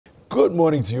Good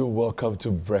morning to you. Welcome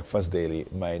to Breakfast Daily.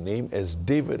 My name is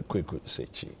David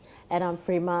Citi. And I'm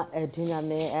Frima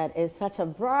Edunyame, and it's such a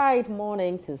bright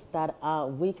morning to start our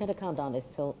week, and the countdown is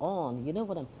still on. You know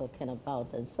what I'm talking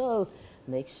about, and so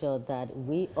make sure that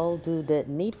we all do the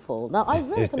needful. Now, I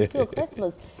really can feel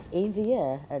Christmas in the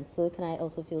air, and so can I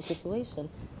also feel situation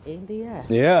in the air.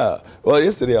 Yeah. Well,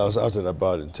 yesterday I was out and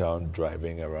about in town,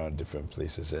 driving around different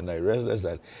places, and I realized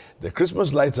that the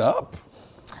Christmas lights are up.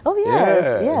 Oh,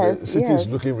 yes, yes. The city is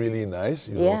looking really nice.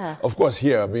 You know. Yeah. Of course,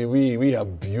 here, I mean, we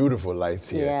have beautiful lights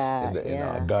here in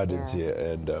our gardens here.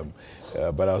 And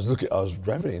but I was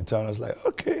driving in town. I was like,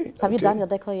 okay. Have you done your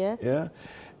decor yet? Yeah.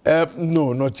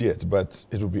 No, not yet, but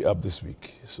it will be up this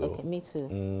week. So. Okay, me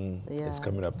too. It's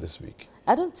coming up this week.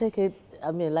 I don't take it,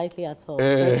 lightly at all.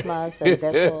 Christmas and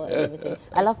decor and everything.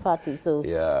 I love parties, so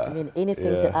anything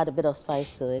to add a bit of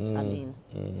spice to it.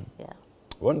 Yeah.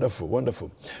 Wonderful, wonderful.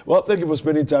 Well, thank you for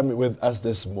spending time with us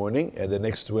this morning. The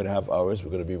next 2.5 hours, we're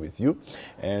going to be with you.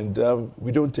 And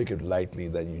we don't take it lightly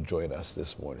that you join us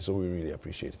this morning. So we really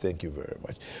appreciate it. Thank you very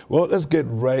much. Well, let's get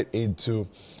right into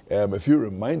a few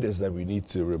reminders that we need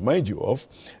to remind you of.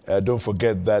 Don't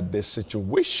forget that the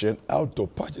situation outdoor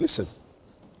party. Listen,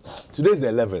 today's the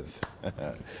 11th,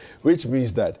 which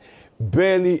means that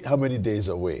barely how many days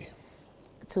away?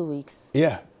 2 weeks.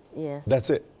 Yeah. Yes.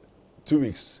 That's it. 2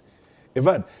 weeks. In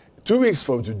fact, 2 weeks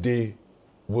from today,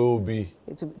 we'll be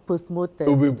post-mortem.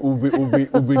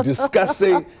 We'll be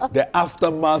discussing the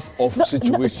aftermath of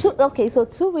situation. So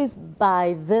 2 weeks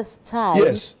by this time.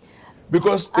 Yes,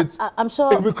 because I'm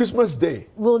sure it'll be Christmas Day.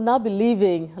 We'll now be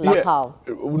leaving Lapao.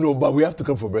 No, but we have to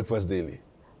come for Breakfast Daily.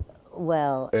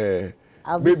 Well,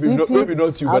 maybe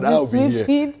not you, but I'll be here.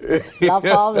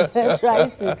 Lapao, trying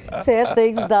to tear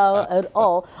things down and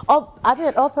all.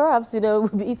 Or perhaps, we'll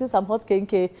be eating some hot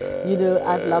kenke,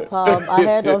 at Lapao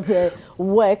ahead of the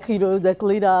work, the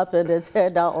cleanup and the tear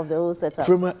down of the whole setup.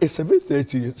 From it's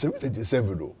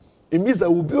 7:37 though. It means that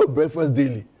we'll be on Breakfast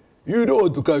Daily. You don't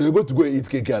want to come, you're going to go and eat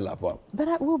cake at Lapao.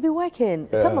 But we'll be working.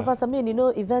 Some of us,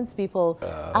 events people,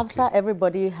 after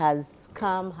everybody has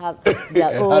come, have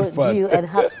their own deal and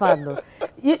have fun. No?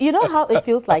 You know how it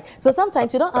feels like. So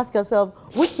sometimes you don't ask yourself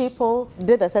which people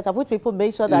did the setup, which people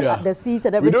made sure that the seats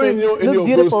and everything look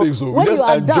beautiful. Those things, so when you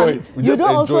are done, you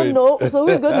don't also know. So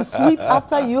who's going to sweep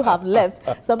after you have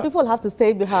left? Some people have to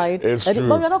stay behind. It's true.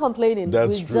 But we're not complaining.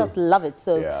 That's we true. just love it.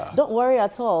 So don't worry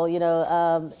at all.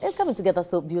 It's coming together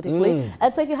so beautifully.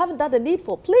 And so if you haven't done the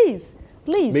needful, please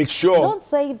make sure. Don't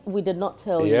say we did not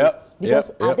tell you.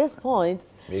 Because at this point,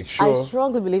 make sure. I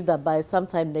strongly believe that by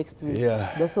sometime next week,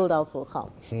 the sold out will come.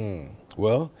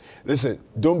 Well, listen,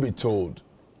 don't be told.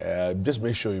 Just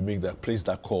make sure you place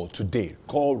that call today.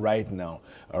 Call right now.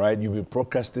 All right? You've been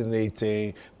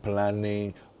procrastinating,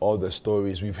 planning, all the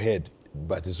stories we've heard,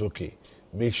 but it's okay.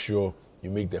 Make sure you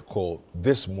make the call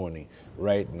this morning,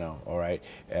 right now. All right?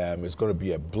 It's going to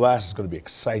be a blast. It's going to be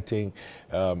exciting.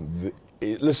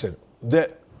 Listen,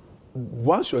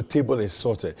 once your table is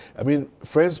sorted,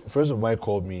 friends of mine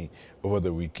called me over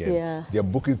the weekend. Yeah. They're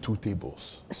booking 2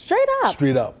 tables. Straight up.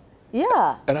 Straight up.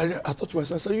 Yeah. And I thought to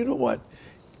myself, I said, you know what?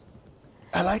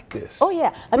 I like this. Oh,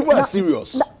 yeah. People are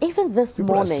serious. Even this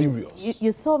morning,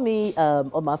 you saw me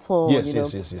on my phone.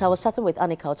 Yes. So I was chatting with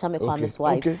Annika Ochamekwame's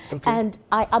wife. Okay. And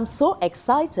I am so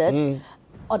excited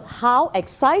on how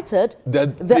excited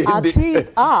the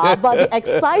artists are about the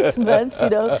excitement,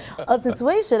 of the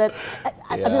situation.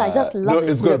 And I just love it.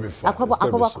 It's going to be fun.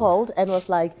 Akwaba called and was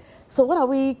like, so when are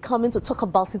we coming to talk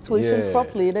about situation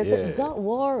properly? And I said, don't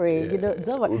worry,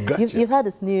 don't worry. You've heard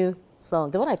this new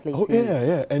song, the one I played. Oh,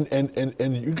 yeah.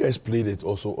 And you guys played it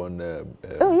also on...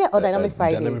 on Dynamic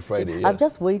Friday. Dynamic Friday, yes. I'm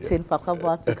just waiting for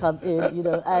Akwaba to come in,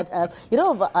 And,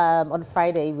 on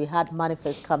Friday we had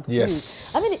Manifest come through.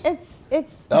 Yes.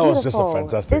 It's that beautiful. was just a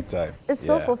fantastic time. It's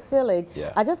so fulfilling.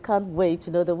 Yeah. I just can't wait,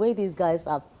 the way these guys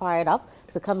are fired up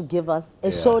to come give us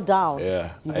a showdown.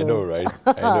 Yeah, I know, right?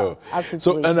 I know.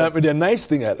 So, and the nice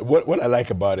thing, what I like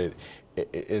about it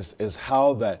is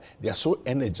how that they are so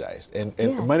energized. And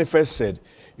Manifest said,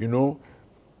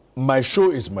 my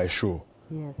show is my show.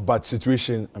 Yes. But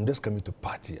situation, I'm just coming to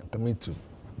party. I'm coming to,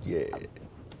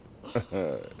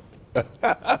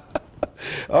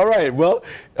 All right. Well,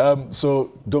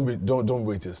 so don't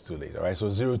wait till it's too late. All right. So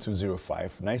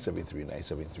 0205 973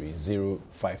 973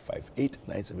 0558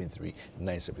 973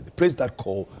 973. Place that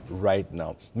call right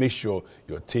now. Make sure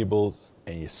your tables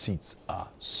and your seats are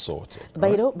sorted.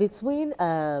 But between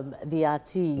the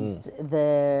artists,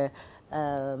 the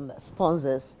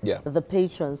sponsors, Yeah. the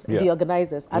patrons, Yeah. the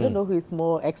organizers. I don't know who is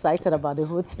more excited about the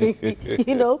whole thing,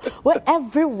 you know, where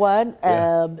everyone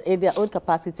in their own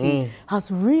capacity has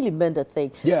really meant a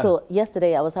thing. Yeah. So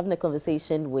yesterday I was having a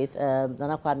conversation with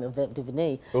Nana Kwame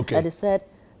Divinay, Okay. and he said,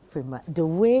 "Frima, the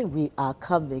way we are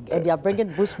coming, and they are bringing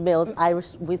Bushmills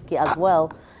Irish whiskey as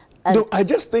well." And No, I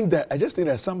just think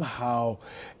that somehow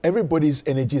everybody's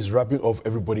energy is rubbing off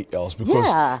everybody else because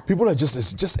Yeah. people are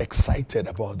just excited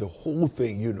about the whole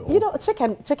thing, you know. you know,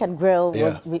 Chicken Grill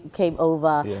Yeah. came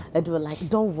over, Yeah. and we were like,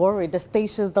 "Don't worry, the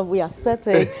stations that we are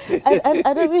setting." and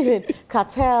I mean,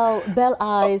 Cartel, Bell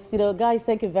Eyes, you know, guys,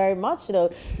 thank you very much. You know,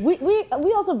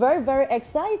 we also very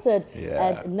excited.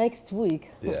 Yeah. And next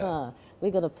week, Yeah. we're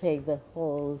gonna paint the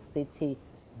whole city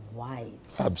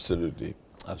white. Absolutely.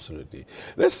 Absolutely.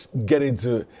 Let's get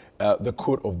into the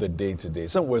quote of the day today.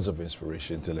 Some words of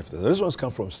inspiration to lift us. This one's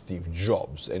come from Steve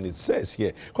Jobs, and it says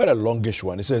here, quite a longish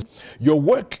one. It says, "Your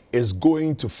work is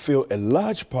going to fill a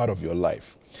large part of your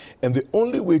life, and the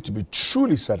only way to be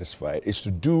truly satisfied is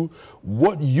to do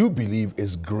what you believe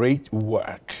is great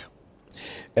work.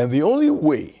 And the only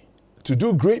way to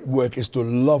do great work is to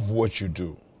love what you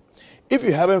do. If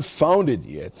you haven't found it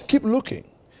yet, keep looking.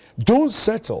 Don't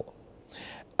settle.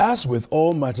 As with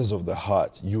all matters of the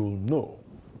heart, you'll know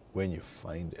when you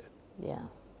find it." Yeah.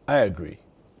 I agree.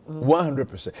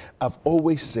 100%. I've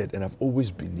always said and I've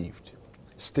always believed,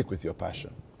 stick with your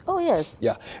passion. Oh yes.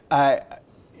 Yeah.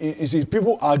 You see,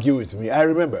 people argue with me. I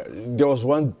remember there was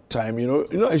one time, you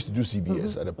know, I used to do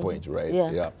CBS at a point, right?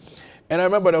 Yeah. And I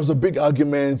remember there was a big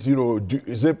argument, you know,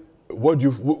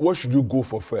 what should you go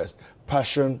for first?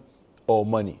 Passion or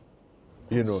money?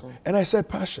 You know, and I said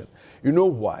passion. You know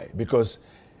why? Because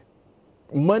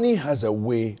money has a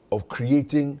way of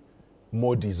creating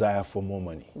more desire for more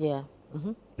money. Yeah.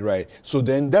 Right? So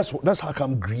then that's how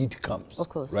come greed comes. Of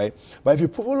course. Right? But if you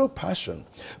follow passion,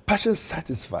 passion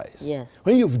satisfies. Yes.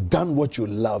 When you've done what you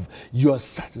love, you are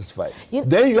satisfied. You-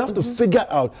 Then you have to figure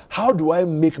out, how do I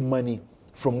make money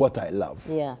from what I love?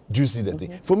 Yeah. Do you see the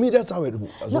thing? For me, that's how it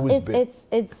has always been.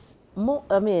 It's more,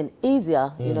 I mean,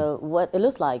 easier, you know, what it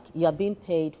looks like you are being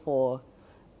paid for,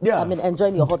 Yeah. I mean,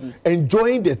 enjoying your hobbies.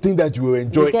 Enjoying the thing that you will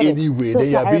enjoy You get it. anyway, So then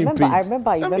you are being paid. I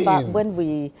remember mean, when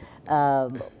we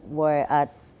were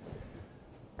at,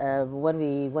 when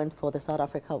we went for the South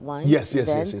Africa wine Yes.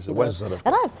 event, Yes. you Wine know, South Africa.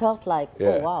 and I felt like, Yeah.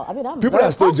 oh wow, I mean, People very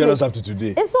are still passionate. jealous up to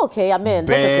today. It's okay, I mean,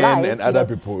 this Ben is life, and you other know.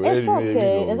 people, It's anyway,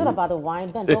 okay. you know. Is it about the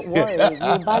wine, Ben? Don't worry.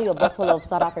 You buy your bottle of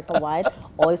South Africa wine,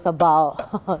 or it's about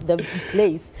the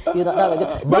place. You know, that we're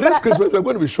good. But this Christmas, we're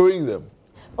going to be showing them.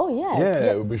 Oh yes.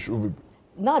 Yeah, we'll be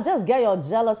Now just get your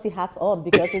jealousy hats on,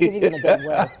 because it's even going to get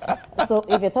worse. So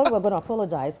if you thought we were going to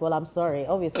apologize, well, I'm sorry.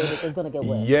 Obviously, it's going to get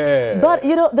worse. Yeah. But,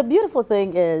 you know, the beautiful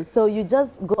thing is, so you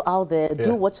just go out there, Yeah.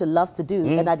 do what you love to do,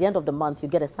 and at the end of the month, you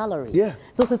get a salary. Yeah.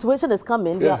 So situation is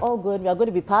coming. We Yeah. are all good. We are going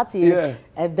to be partying. Yeah.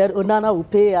 And then Onana will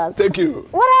pay us. Thank you.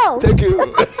 What else? Thank you.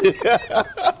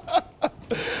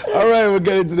 All right, we'll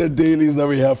get into the dailies that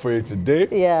we have for you today.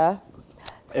 Yeah.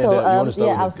 And, So, you wanna start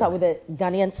with I'll the start with the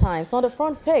Ghanaian Times. On the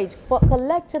front page, for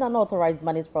collecting unauthorized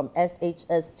monies from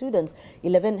SHS students,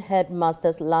 11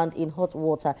 headmasters land in hot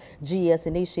water. GES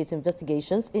initiate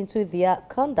investigations into their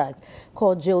conduct.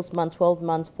 Court jails man 12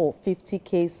 months for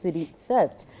 50K city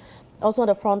theft. Also on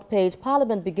the front page,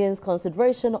 Parliament begins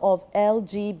consideration of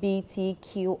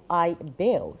LGBTQI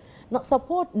bill. Not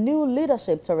support new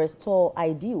leadership to restore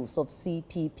ideals of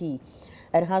CPP.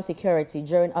 Enhance security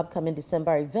during upcoming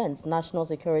December events. National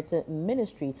Security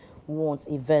Ministry warns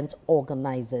event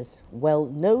organizers. Well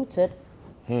noted.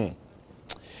 The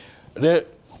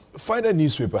final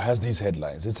newspaper has these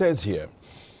headlines. It says here,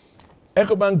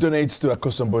 EcoBank donates to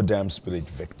Akosombo Dam spillage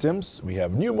victims. We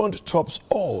have Newmont tops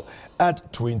all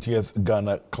at 20th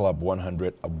Ghana Club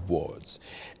 100 Awards.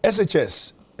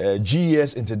 SHS,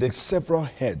 GES interdicts several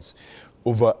heads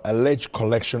over alleged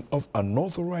collection of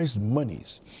unauthorized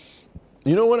monies.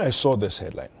 You know, when I saw this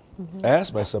headline, I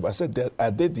asked myself, I said,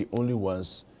 are they the only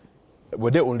ones,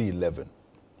 were there only 11?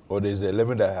 Or there's the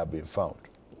 11 that have been found?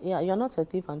 Yeah, you're not a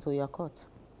thief until you're caught.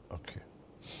 Okay.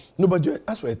 No, but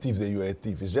as for a thief, then you're a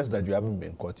thief. It's just that you haven't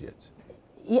been caught yet.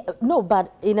 Yeah, no,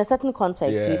 but in a certain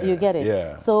context, you get it.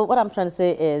 Yeah. So what I'm trying to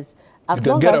say is, as You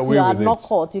can long get as away you are with not it.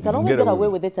 caught, you can always get away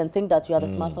with it and think that you are the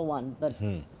smarter one. But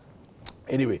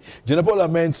Anyway, Jenepo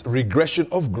laments regression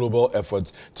of global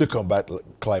efforts to combat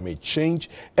climate change,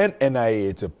 and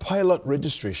NIA to pilot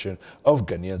registration of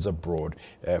Ghanaians abroad,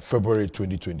 February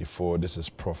 2024. This is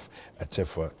Prof.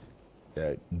 Atefa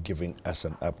giving us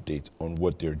an update on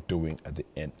what they're doing at the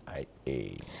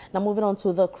NIA. Now, moving on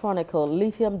to the Chronicle,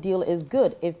 lithium deal is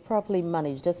good if properly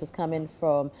managed. This is coming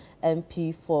from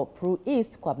MP for Pru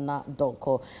East, Kwabna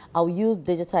Donko. I'll use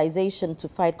digitization to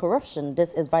fight corruption.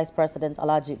 This is Vice President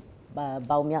Alaji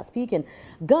Baumia speaking.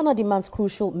 Ghana demands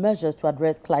crucial measures to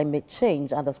address climate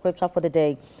change. And the scripture for the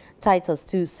day, Titus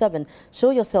 2:7,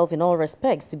 show yourself in all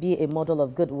respects to be a model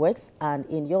of good works, and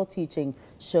in your teaching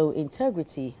show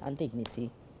integrity and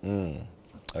dignity.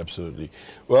 Absolutely.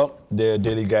 Well, the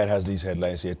Daily Guide has these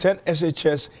headlines here. 10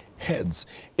 SHS heads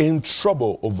in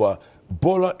trouble over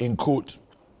Bola in court,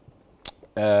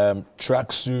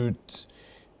 tracksuit,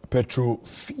 petrol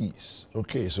fees.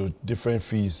 Okay, so different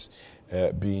fees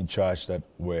being charged that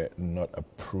were not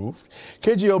approved.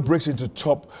 KGL breaks into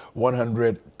top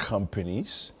 100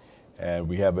 companies. And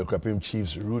we have Ekwapim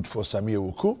Chiefs root for Samia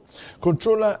Wuku.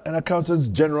 Controller and Accountants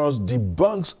Generals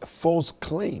debunks false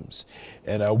claims.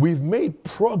 And we've made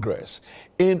progress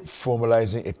in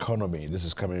formalizing economy. This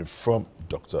is coming from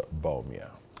Dr. Baumia.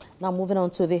 Now moving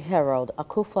on to the Herald,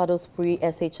 Akufo-Addo's free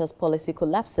SHS policy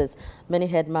collapses. Many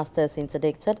headmasters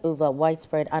interdicted over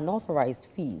widespread unauthorized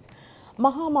fees.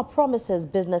 Mahama promises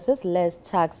businesses less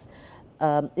tax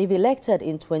if elected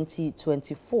in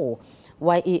 2024.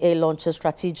 YEA launches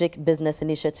strategic business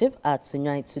initiative at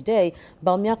Sunyai today.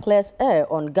 Baumia clears air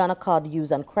on Ghana card use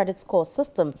and credit score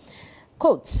system.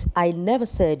 Quote, I never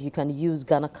said you can use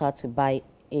Ghana card to buy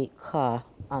a car,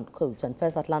 unquote. And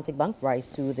First Atlantic Bank writes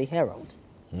to the Herald.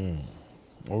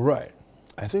 All right.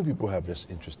 I think people have just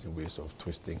interesting ways of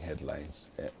twisting headlines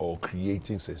or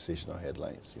creating sensational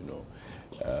headlines, you know,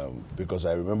 because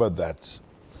I remember that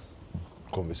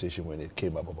conversation when it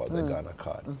came up about the Ghana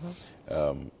card.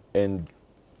 And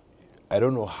I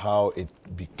don't know how it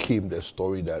became the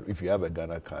story that if you have a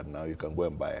Ghana card now, you can go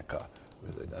and buy a car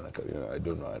with a Ghana card. You know, I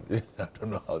don't know. I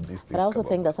don't know how these things. But I also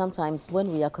think about. that sometimes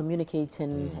when we are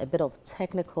communicating a bit of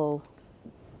technical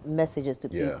messages to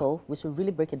people, we should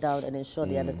really break it down and ensure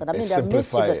they understand. I mean, there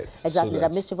are there are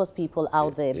mischievous people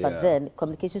out there, but then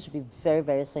communication should be very,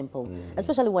 very simple,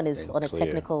 especially when it's on a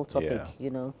technical topic.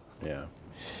 You know. Yeah.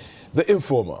 The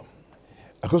Informer,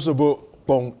 Akosobo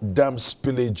Pong Dam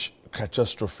spillage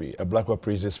catastrophe. A Blackwa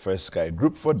praises First Sky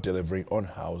Group for delivering on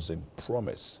housing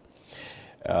promise.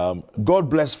 God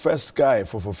bless First Sky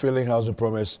for fulfilling housing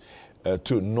promise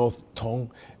to North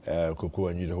Tong. Koko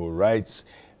and Yudaho writes,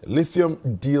 lithium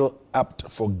deal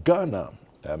apt for Ghana.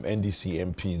 NDC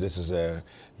MP, this is the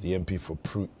MP for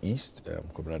Pru East,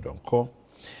 Governor Donko.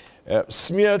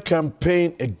 Smear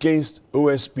campaign against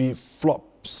OSP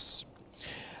flops.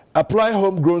 Apply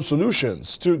homegrown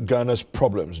solutions to Ghana's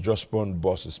problems. Jospon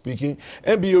Boss is speaking.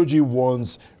 MBOG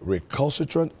warns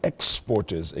recalcitrant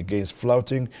exporters against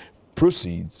flouting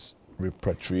proceeds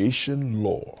repatriation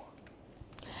law.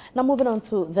 Now moving on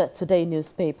to the Today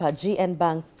newspaper, GN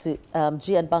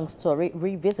Bank story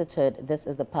revisited. This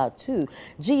is the part 2.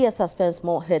 GS suspends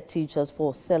more head teachers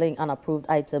for selling unapproved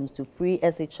items to free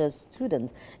SHS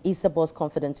students. Issa Boss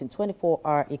confident in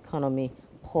 24-hour economy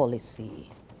policy.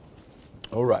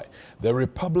 All right. The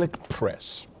Republic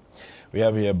Press. We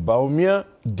have here Baumia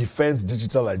Defense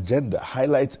Digital Agenda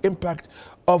highlights impact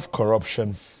on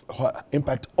corruption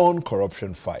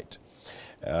fight.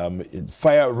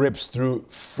 Fire rips through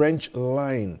French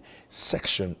line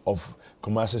section of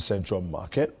Kumasi Central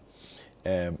Market.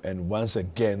 And once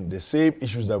again, the same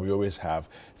issues that we always have.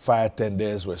 Fire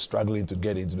tenders were struggling to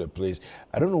get into the place.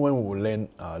 I don't know when we will learn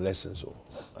our lessons.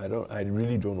 I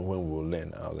really don't know when we will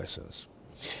learn our lessons.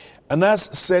 Anas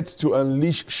set to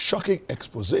unleash shocking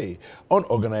expose on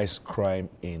organized crime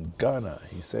in Ghana.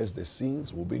 He says the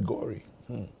scenes will be gory.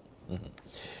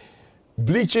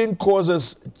 Bleaching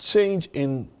causes change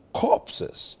in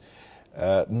corpses,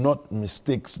 not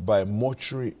mistakes by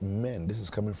mortuary men. This is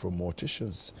coming from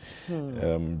morticians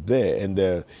there.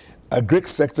 And agri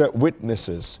sector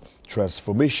witnesses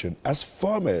transformation as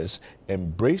farmers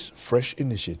embrace fresh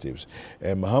initiatives.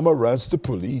 And Mahama runs the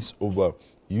police over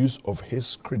use of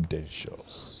his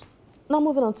credentials. Now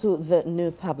moving on to the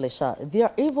new publisher.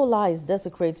 Their evil lies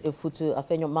desecrate Ufutu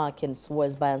Afenyo Markin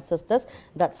swears by ancestors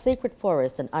that sacred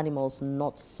forest and animals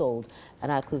not sold.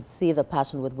 And I could see the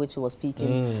passion with which he was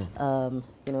speaking,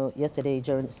 you know, yesterday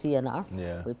during CNR.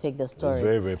 Yeah. We picked the story.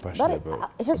 Very, very passionate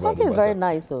about his fancy is very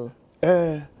nice, though.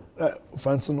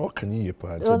 Fancy what can you It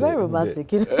was very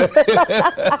romantic.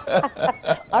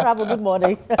 Honorable, good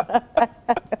morning.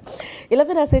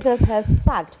 11 SHS has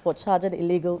sacked for charging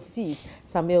illegal fees.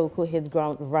 Samuel Uku hits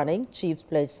ground running. Chiefs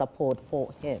pledge support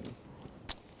for him.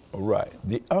 All right.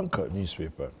 The Anchor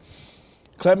newspaper.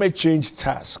 Climate change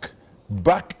task.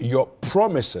 Back your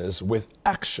promises with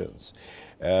actions.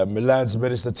 Milan's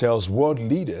minister tells world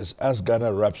leaders as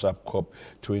Ghana wraps up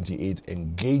COP28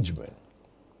 engagement.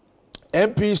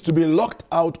 MPs to be locked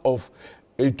out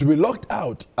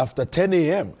after 10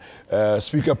 a.m.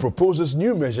 Speaker proposes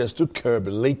new measures to curb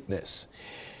lateness.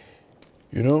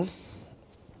 You know,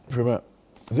 remember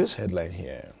this headline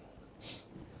here.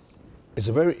 It's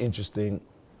a very interesting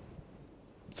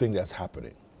thing that's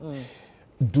happening.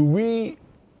 Do we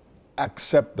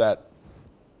accept that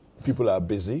people are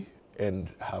busy and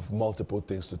have multiple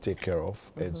things to take care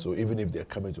of, and so even if they're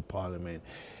coming to Parliament,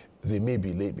 they may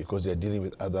be late because they're dealing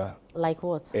with other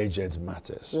urgent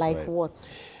matters? Like what?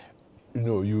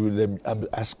 No, I'm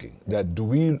asking that. Do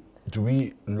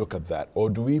we look at that, or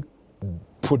do we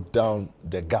put down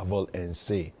the gavel and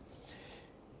say,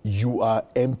 you are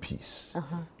MPs,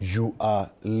 you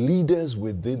are leaders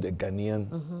within the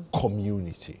Ghanaian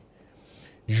community.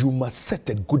 You must set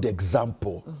a good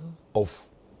example of,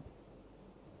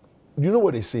 you know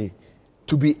what they say,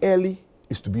 to be early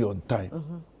is to be on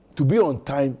time. To be on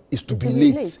time is to be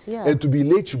late. And to be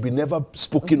late should be never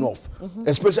spoken of,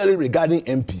 especially regarding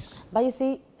MPs. But you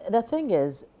see, the thing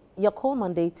is, your core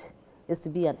mandate is to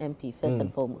be an MP first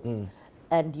and foremost.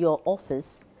 And your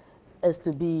office is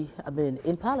to be,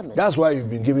 in Parliament. That's why you've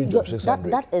been giving job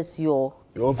 600. That is your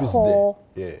office core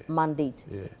mandate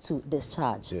to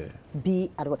discharge.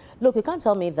 Be at work. Look, you can't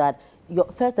tell me that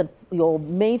your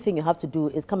main thing you have to do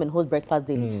is come and host breakfast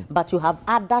daily, but you have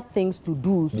other things to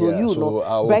do.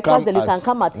 So breakfast daily can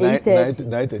come at 8:30.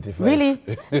 9:35. Really?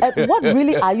 What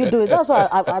really are you doing? That's why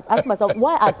I ask myself,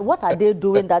 what are they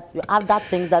doing that you have that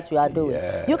things that you are doing?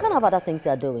 You can't have other things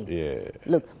you are doing.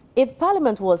 Look, if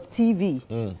Parliament was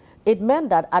TV, it meant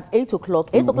that at 8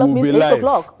 o'clock, 8 o'clock means 8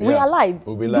 o'clock, we are live.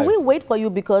 Do we wait for you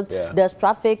because there's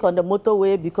traffic on the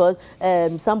motorway, because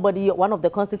one of the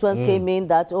constituents came in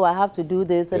that, I have to do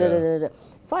this,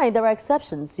 Fine, there are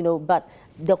exceptions, but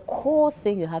the core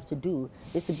thing you have to do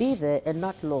is to be there and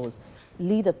not laws.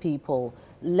 Lead the people.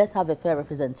 Let's have a fair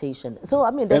representation. So,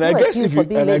 there's no excuse for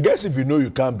being late. I guess if you know you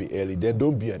can't be early, then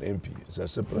don't be an MP. It's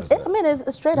as simple as that.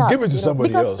 It's straight up. Give it to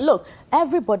somebody else. Look,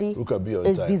 everybody who can be on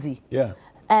is time. busy. Yeah.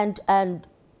 And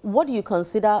what do you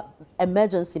consider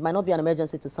emergency might not be an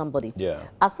emergency to somebody.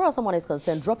 As far as someone is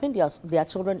concerned, dropping their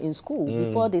children in school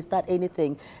before they start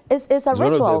anything is a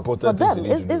ritual for them.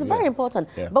 It's very important.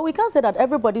 But we can't say that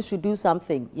everybody should do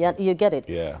something. You get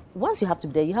it? Once you have to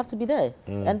be there, you have to be there.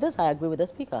 And this, I agree with the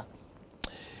Speaker.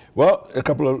 Well, a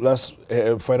couple of last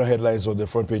final headlines on the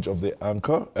front page of the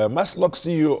Anchor. Maslock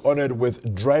CEO honored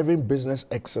with Driving Business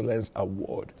Excellence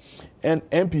Award. And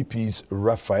MPP's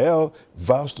Raphael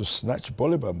vows to snatch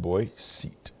Boliban Boy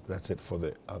seat. That's it for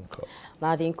the Anchor.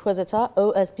 Now, the Inquisitor,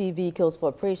 OSP Vehicles for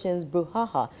Operations,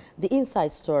 Bruhaha. The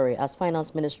inside story as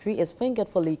Finance Ministry is fingered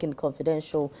for leaking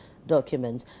confidential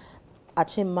documents.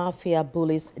 Achim Mafia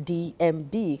bullies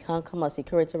DMB, Hankama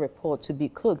security report to be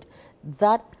cooked.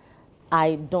 That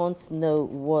I don't know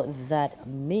what that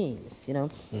means,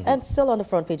 And still on the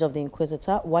front page of the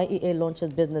Inquisitor, YEA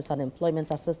launches business and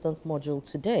employment assistance module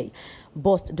today.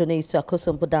 Bost donates to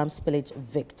Akosombo Dam spillage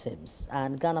victims.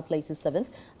 And Ghana places 7th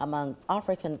among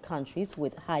African countries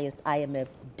with highest IMF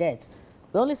debts.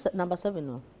 We're only number 7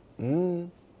 now.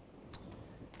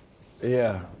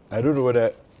 Yeah, I don't know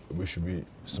whether we should be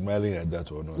smiling at that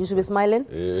or not. You should be smiling?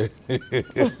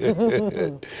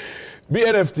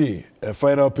 BNFT, a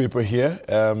final paper here.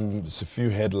 There's a few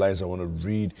headlines I want to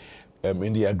read.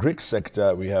 In the agric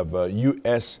sector, we have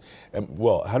US,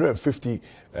 150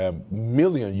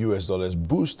 million US dollars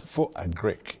boost for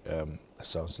agric.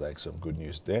 Sounds like some good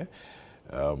news there.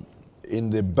 In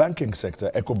the banking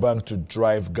sector, EcoBank to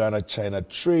drive Ghana-China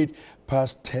trade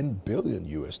past 10 billion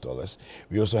US dollars.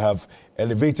 We also have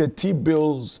elevated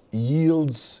T-bill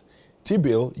yields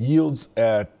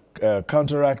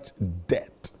counteract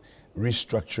debt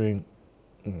restructuring.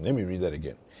 Let me read that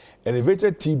again.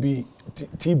 Elevated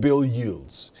T-bill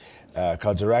yields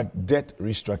counteract debt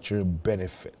restructuring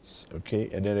benefits. Okay,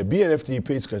 and then a BNFT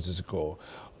pays courtesy call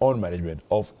on management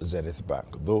of Zenith Bank.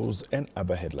 Those and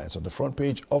other headlines on the front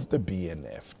page of the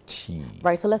BNFT.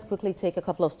 Right, so let's quickly take a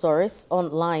couple of stories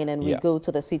online and we go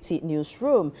to the Citi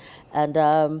newsroom.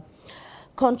 And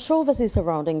controversy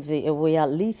surrounding the Ewea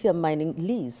lithium mining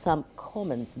lease. Some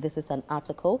comments. This is an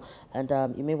article, and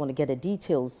you may want to get the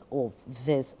details of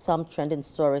this. Some trending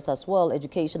stories as well.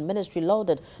 Education Ministry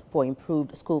lauded for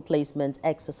improved school placement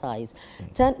exercise.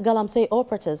 10 Galamsey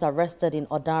operatives arrested in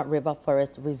Oda River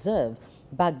Forest Reserve.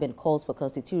 Bagbin calls for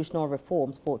constitutional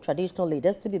reforms for traditional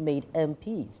leaders to be made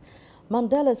MPs.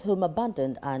 Mandela's home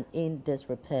abandoned and in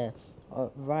disrepair.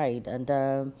 Right,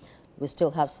 and We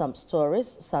still have some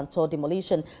stories. Santor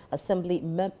demolition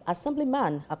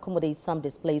assemblyman accommodates some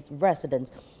displaced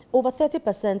residents. Over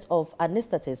 30% of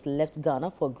anesthetist left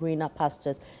Ghana for greener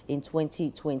pastures in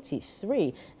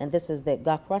 2023. And this is the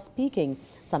Gakra speaking.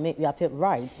 Samit Yafe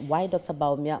writes why Dr.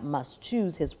 Baumia must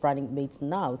choose his running mates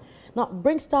now. Now,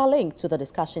 bring Starlink to the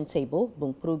discussion table.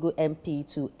 Bumprugu MP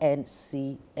to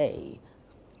NCA.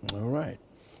 All right.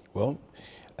 Well,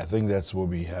 I think that's what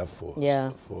we have for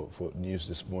news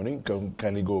this morning.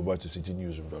 Kindly go over to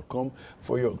citinewsroom.com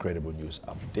for your credible news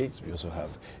updates. We also have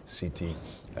Citi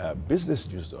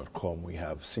businessnews.com. We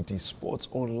have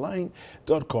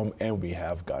citisportsonline.com, and we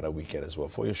have Ghana Weekend as well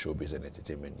for your showbiz and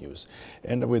entertainment news.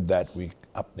 And with that,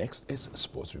 up next is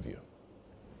Sports Review.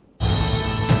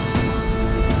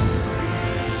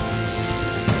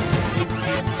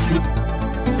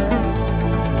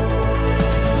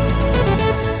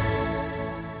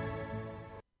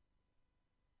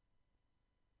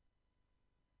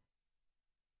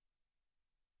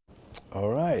 All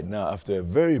right, now after a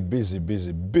very busy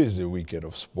weekend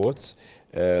of sports,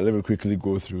 let me quickly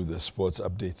go through the sports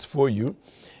updates for you.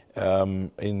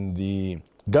 In the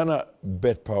Ghana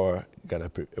Bet Power,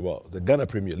 the Ghana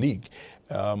Premier League,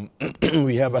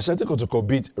 we have Ashanti Kotoko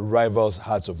beat rivals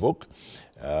Hearts of Oak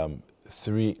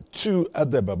 3-2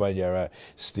 at the Babanyara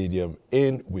Stadium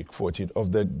in week 14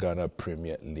 of the Ghana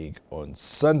Premier League on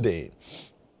Sunday.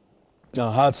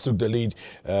 Now, Hearts took the lead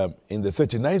in the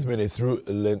 39th minute through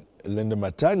Linda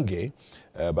Matange,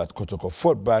 but Kotoko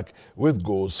fought back with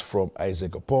goals from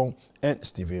Isaac Opong and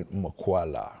Stephen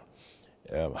Mokwala.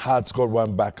 Hearts got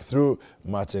one back through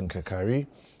Martin Kakari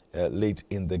late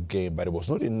in the game, but it was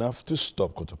not enough to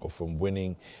stop Kotoko from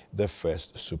winning the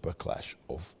first Super Clash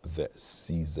of the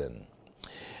season.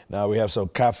 Now we have some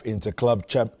CAF Inter-Club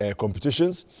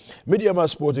competitions. Midyama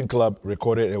Sporting Club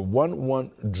recorded a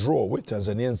 1-1 draw with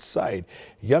Tanzanian side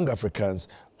Young Africans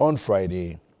on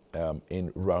Friday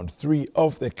in round 3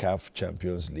 of the CAF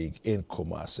Champions League in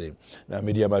Kumasi. Now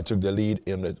Midyama took the lead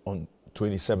on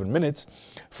 27 minutes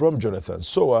from Jonathan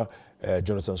Soa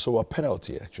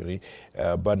penalty actually,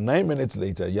 but 9 minutes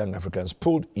later Young Africans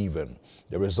pulled even.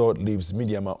 The result leaves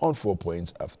Midyama on 4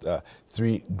 points after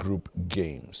 3 group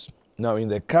games. Now, in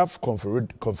the CAF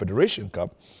Confederation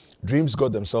Cup, Dreams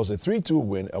got themselves a 3-2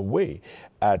 win away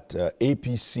at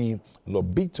APC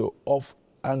Lobito of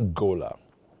Angola.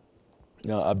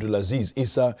 Now, Abdulaziz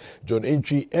Issa, John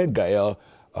Entry, and Gael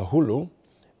Ahulu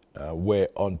were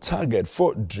on target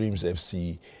for Dreams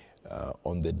FC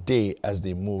on the day as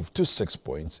they moved to 6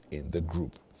 points in the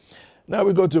group. Now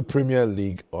we go to Premier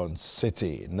League on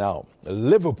Citi. Now,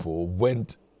 Liverpool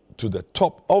went to the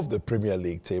top of the Premier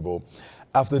League table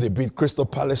after they beat Crystal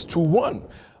Palace 2-1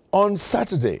 on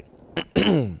Saturday.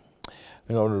 I'm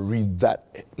going to read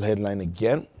that headline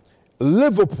again.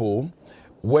 Liverpool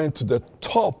went to the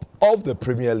top of the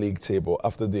Premier League table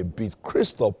after they beat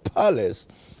Crystal Palace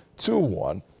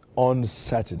 2-1 on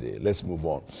Saturday. Let's move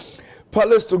on.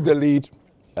 Palace took the lead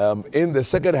in the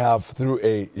second half through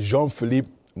a Jean-Philippe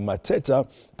Mateta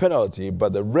penalty,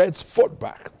 but the Reds fought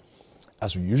back,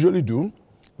 as we usually do,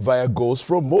 via goals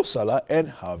from Mo Salah and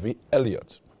Harvey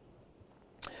Elliott.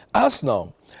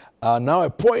 Arsenal are now a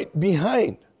point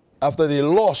behind after they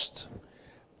lost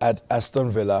at Aston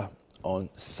Villa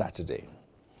on Saturday.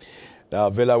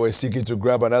 Now, Villa were seeking to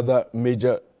grab another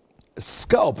major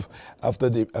scalp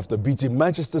after beating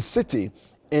Manchester City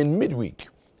in midweek,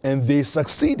 and they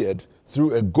succeeded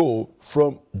through a goal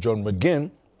from John McGinn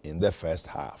in the first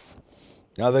half.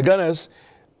 Now, the Gunners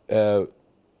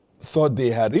thought they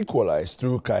had equalized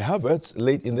through Kai Havertz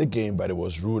late in the game, but it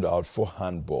was ruled out for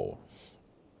handball.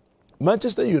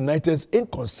 Manchester United's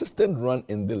inconsistent run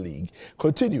in the league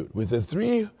continued with a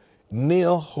 3-0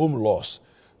 home loss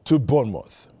to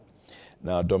Bournemouth.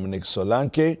 Now, Dominic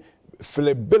Solanke,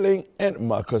 Philip Billing, and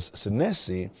Marcus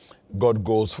Senesi got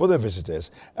goals for the visitors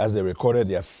as they recorded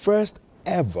their first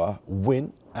ever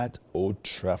win at Old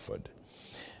Trafford.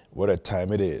 What a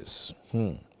time it is.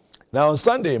 Now, on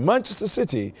Sunday, Manchester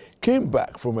City came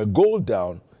back from a goal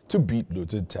down to beat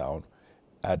Luton Town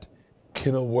at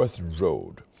Kenilworth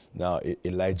Road. Now,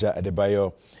 Elijah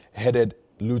Adebayo headed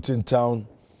Luton Town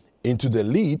into the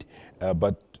lead,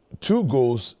 but 2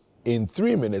 goals in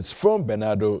 3 minutes from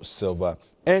Bernardo Silva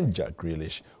and Jack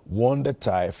Grealish won the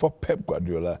tie for Pep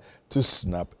Guardiola to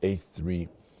snap a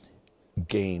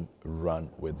 3-game run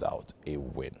without a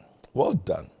win. Well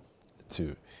done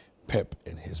to Pep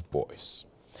and his boys.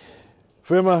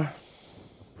 Firma,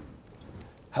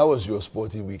 how was your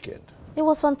sporting weekend? It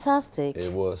was fantastic.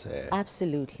 It was.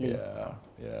 Absolutely. Yeah.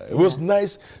 It was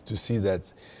nice to see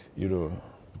that,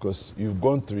 because you've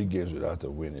gone 3 games without a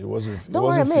win. It wasn't. Don't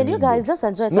worry, man. You guys just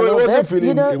enjoy it. No, it wasn't feeling.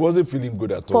 You know, it wasn't feeling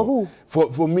good at for all.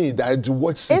 who? For me, that to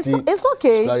watch City. It's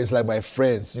okay. It's like my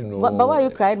friends, you know. But why are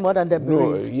you crying more than the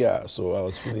No, breed? yeah. So I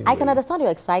was feeling. I can understand your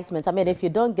excitement. I mean, if you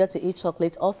don't get to eat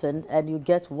chocolate often and you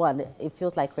get one, it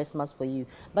feels like Christmas for you.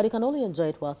 But you can only enjoy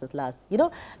it whilst it lasts. You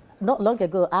know, not long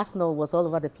ago, Arsenal was all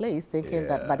over the place thinking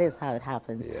that, but this is how it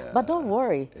happens. Yeah. But don't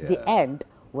worry, the end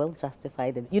will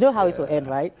justify them. You know how it will end,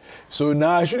 right? So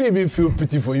now I shouldn't even feel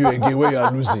pity for you again when you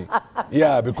are losing.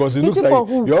 Yeah, because it Pity looks for like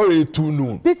who? you're already too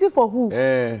known. Pity for who?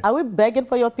 Eh. Are we begging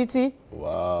for your pity?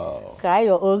 Wow. Cry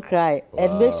your own cry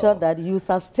and make sure that you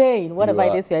sustain whatever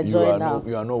it is you're enjoying now.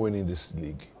 You are not winning this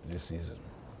league this season.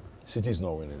 City is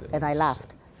not winning the league. And I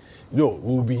laughed. No,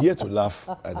 we'll be here to laugh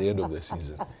at the end of the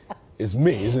season. It's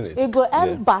May, isn't it? It will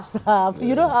end, Basa.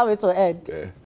 You know how it will end.